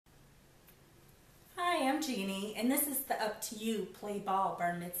I'm Jeannie, and this is the Up to You Play Ball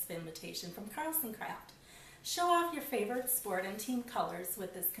Bar Mitzvah invitation from Carlson Craft. Show off your favorite sport and team colors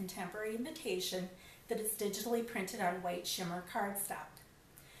with this contemporary invitation that is digitally printed on white shimmer cardstock.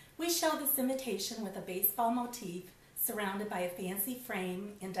 We show this invitation with a baseball motif surrounded by a fancy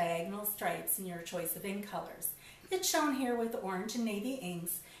frame and diagonal stripes in your choice of ink colors. It's shown here with orange and navy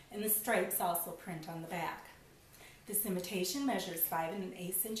inks, and the stripes also print on the back. This invitation measures 5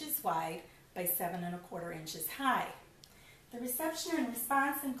 1/8 inches wide by 7 1/4 inches high. The reception and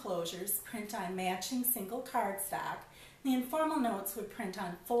response enclosures print on matching single cardstock. The informal notes would print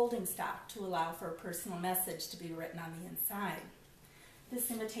on folding stock to allow for a personal message to be written on the inside. This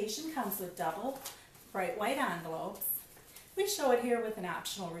invitation comes with double bright white envelopes. We show it here with an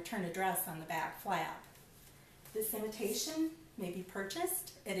optional return address on the back flap. This invitation may be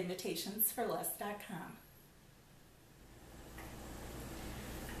purchased at invitationsforless.com.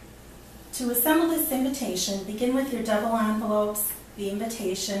 To assemble this invitation, begin with your double envelopes, the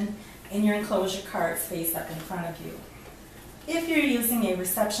invitation, and your enclosure cards face up in front of you. If you're using a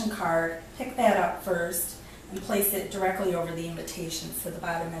reception card, pick that up first and place it directly over the invitation so the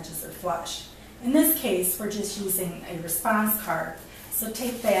bottom edges are flush. In this case, we're just using a response card, so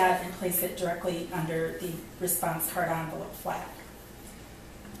take that and place it directly under the response card envelope flap.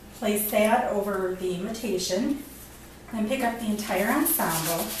 Place that over the invitation, then pick up the entire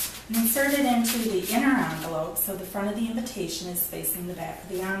ensemble and insert it into the inner envelope so the front of the invitation is facing the back of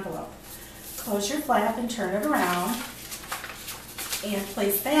the envelope. Close your flap and turn it around and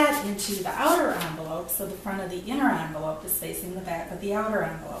place that into the outer envelope so the front of the inner envelope is facing the back of the outer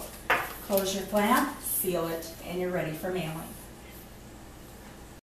envelope. Close your flap, seal it, and you're ready for mailing.